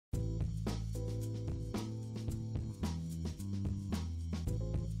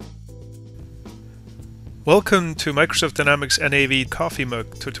Welcome to Microsoft Dynamics NAV Coffee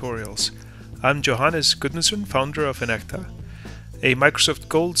Mug tutorials. I'm Johannes Gudmundsson, founder of Enecta, a Microsoft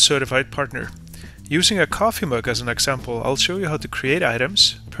Gold certified partner. Using a coffee mug as an example, I'll show you how to create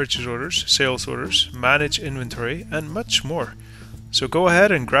items, purchase orders, sales orders, manage inventory, and much more. So go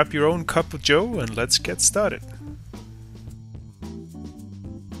ahead and grab your own cup of joe and let's get started.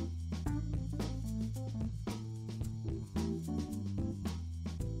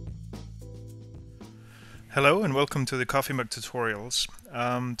 Hello and welcome to the Coffee Mug tutorials.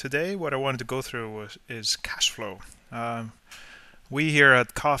 Today what I wanted to go through is cash flow. We here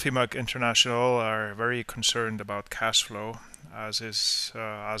at Coffee Mug International are very concerned about cash flow, as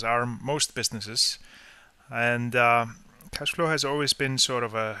are most businesses. And cash flow has always been sort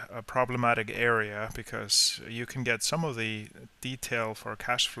of a problematic area because you can get some of the detail for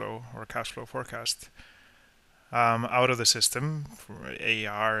cash flow or cash flow forecast out of the system for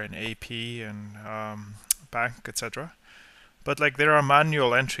AR and AP and bank, etc. But like there are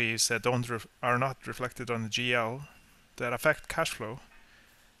manual entries that are not reflected on the GL that affect cash flow,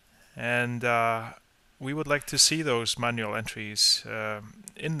 and we would like to see those manual entries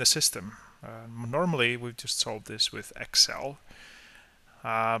in the system. Normally we've just solved this with Excel,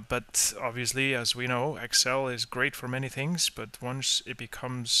 but obviously, as we know, Excel is great for many things, but once it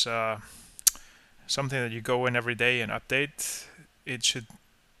becomes something that you go in every day and update, it should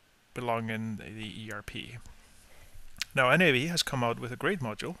belong in the ERP. Now NAV has come out with a great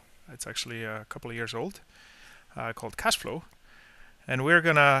module. It's actually a couple of years old, called Cash Flow, and we're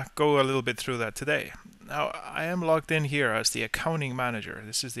gonna go a little bit through that today. Now I am logged in here as the accounting manager.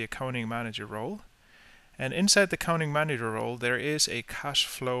 This is the accounting manager role, and inside the accounting manager role there is a cash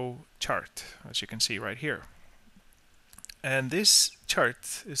flow chart, as you can see right here. And this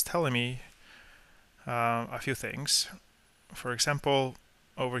chart is telling me a few things. For example,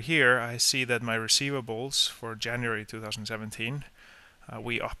 over here I see that my receivables for January 2017,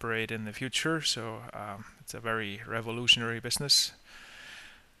 we operate in the future, so it's a very revolutionary business.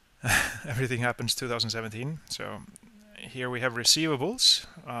 Everything happens 2017. So here we have receivables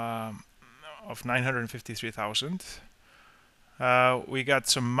of 953,000. We got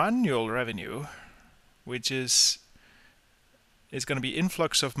some manual revenue, which is going to be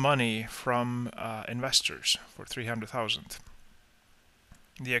influx of money from investors for 300,000.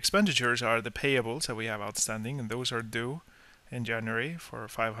 The expenditures are the payables that we have outstanding, and those are due in January for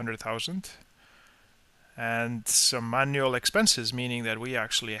 500,000. And some manual expenses, meaning that we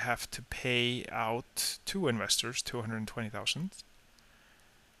actually have to pay out to investors 220,000.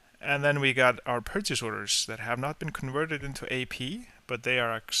 And then we got our purchase orders that have not been converted into AP, but they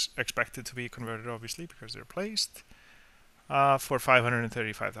are expected to be converted, obviously, because they're placed, for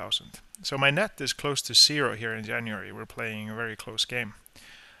 535,000. So my net is close to zero here in January. We're playing a very close game.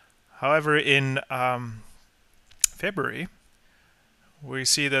 However, in February, we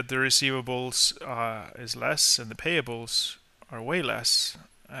see that the receivables is less and the payables are way less,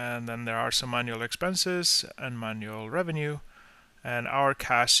 and then there are some manual expenses and manual revenue, and our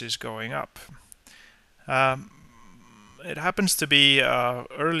cash is going up. It happens to be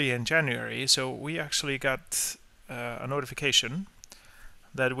early in January, so we actually got a notification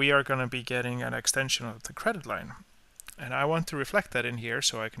that we are going to be getting an extension of the credit line. And I want to reflect that in here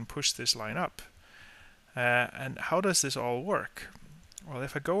so I can push this line up. And how does this all work? Well,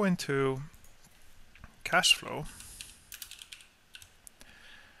 if I go into cash flow,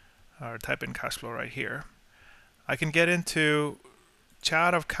 or type in cash flow right here, I can get into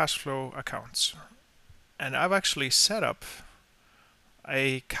chart of cash flow accounts. And I've actually set up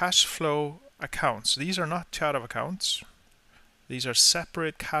a cash flow accounts. These are not chart of accounts. These are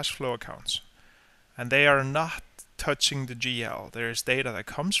separate cash flow accounts. And they are not touching the GL. There's data that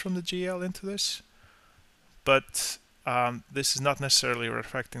comes from the GL into this, but this is not necessarily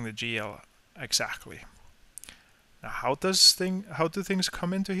reflecting the GL exactly. Now, how do things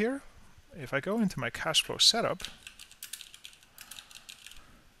come into here? If I go into my cash flow setup,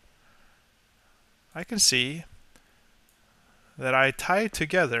 I can see that I tie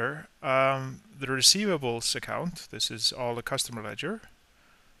together the receivables account. This is all the customer ledger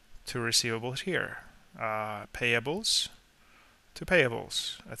to receivables here. Payables to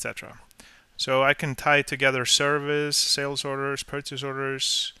payables, etc. So I can tie together service, sales orders, purchase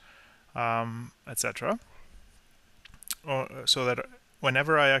orders, etc. So that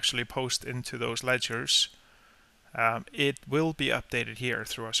whenever I actually post into those ledgers, it will be updated here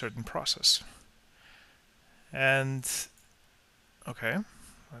through a certain process. And okay,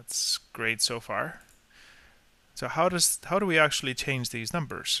 that's great so far. So how do we actually change these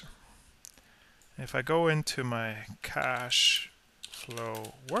numbers? If I go into my cash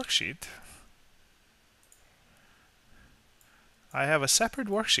flow worksheet, I have a separate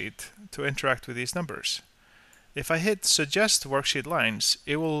worksheet to interact with these numbers. If I hit suggest worksheet lines,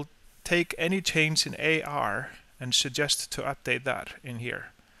 it will take any change in AR and suggest to update that in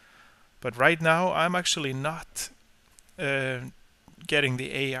here. But right now I'm actually not getting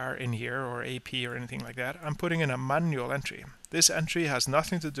the AR in here or AP or anything like that. I'm putting in a manual entry. This entry has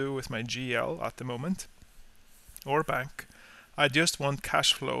nothing to do with my GL at the moment or bank. I just want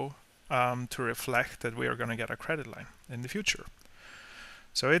cash flow to reflect that we are going to get a credit line in the future.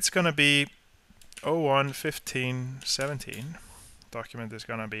 So it's going to be 01/15/17. Document is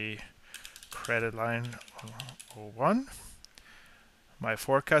going to be credit line 01. My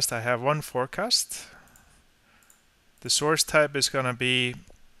forecast, I have one forecast. The source type is going to be,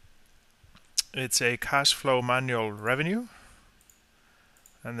 it's a cash flow manual revenue.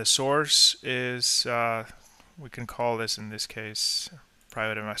 And the source is, we can call this in this case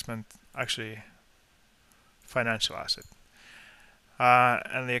private investment, actually financial asset.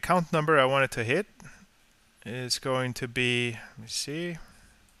 And the account number I wanted to hit is going to be, let me see,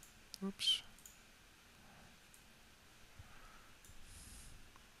 oops.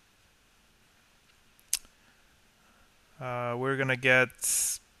 We're going to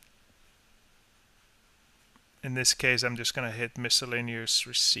get, in this case, I'm just going to hit miscellaneous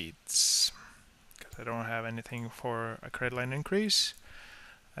receipts because I don't have anything for a credit line increase.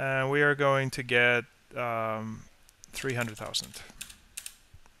 And we are going to get 300,000.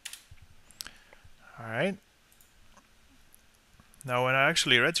 All right. Now, when I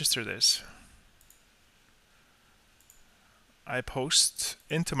actually register this, I post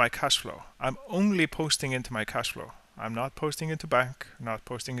into my cash flow. I'm only posting into my cash flow. I'm not posting into bank, not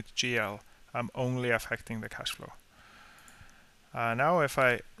posting into GL. I'm only affecting the cash flow. Now, if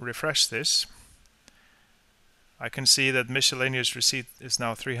I refresh this, I can see that miscellaneous receipt is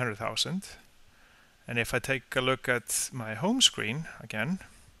now 300,000. And if I take a look at my home screen again,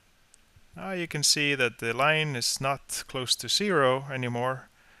 you can see that the line is not close to 0 anymore.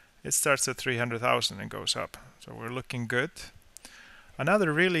 It starts at 300,000 and goes up. So we're looking good.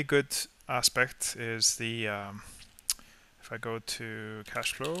 Another really good aspect is the, if I go to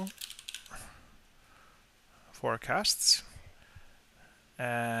cash flow, forecasts,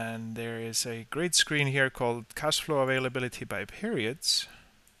 and there is a great screen here called cash flow availability by periods.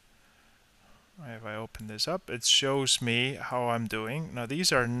 If I open this up, it shows me how I'm doing. Now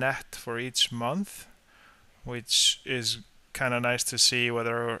these are net for each month, which is kind of nice to see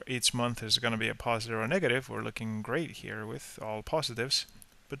whether each month is going to be a positive or negative. We're looking great here with all positives,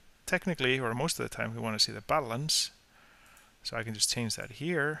 but technically, or most of the time, we want to see the balance. So I can just change that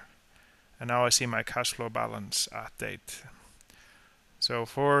here, and now I see my cash flow balance at date. So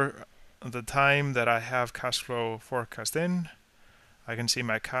for the time that I have cash flow forecast in, I can see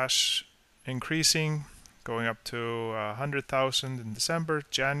my cash increasing, going up to 100,000 in December.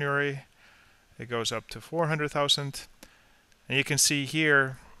 January, it goes up to 400,000. And you can see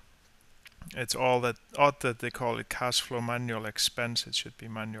here, it's all that odd that they call it cash flow manual expense. It should be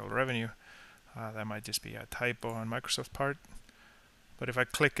manual revenue. That might just be a typo on Microsoft part. But if I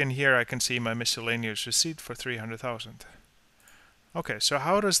click in here, I can see my miscellaneous receipt for 300,000. Okay, so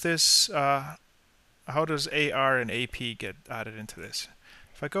how does this, how does AR and AP get added into this?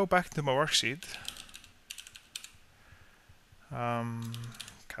 If I go back to my worksheet,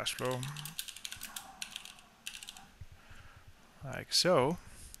 cash flow, like so.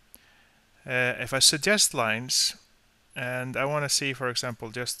 If I suggest lines, and I want to see, for example,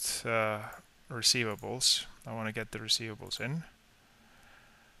 just receivables, I want to get the receivables in.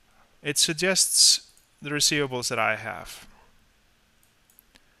 It suggests the receivables that I have.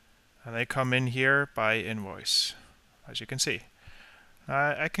 And they come in here by invoice, as you can see.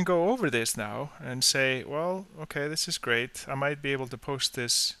 I can go over this now and say, well, okay, this is great. I might be able to post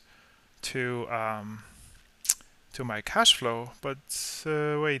this to my cash flow, but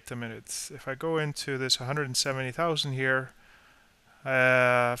wait a minute. If I go into this 170,000 here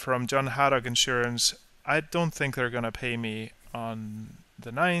from John Haddock Insurance, I don't think they're going to pay me on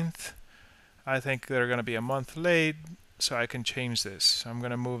the 9th. I think they're going to be a month late, so I can change this. I'm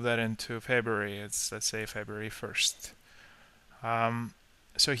going to move that into February. It's, let's say, February 1st.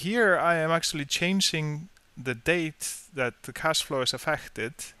 So here I am actually changing the date that the cash flow is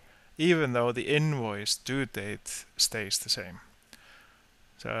affected, even though the invoice due date stays the same.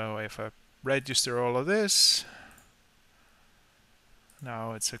 So if I register all of this,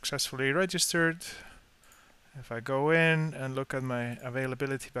 now it's successfully registered. If I go in and look at my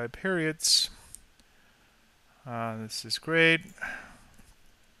availability by periods, this is great.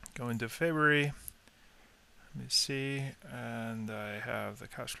 Go into February. Let me see, and I have the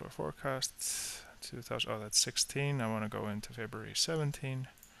cash flow forecast 2000, oh, that's 16. I want to go into February 17.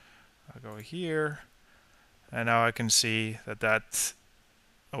 I'll go here, and now I can see that that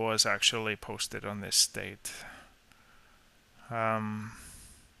was actually posted on this date and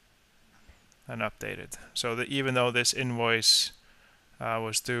updated. So that even though this invoice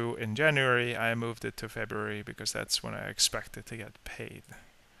was due in January, I moved it to February because that's when I expected to get paid.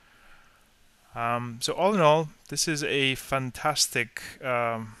 So all in all, this is a fantastic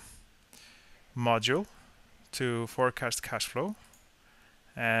module to forecast cash flow,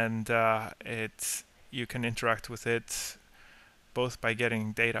 and you can interact with it both by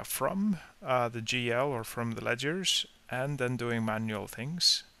getting data from the GL or from the ledgers and then doing manual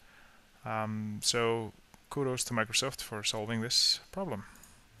things. So kudos to Microsoft for solving this problem.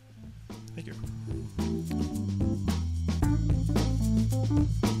 Thank you.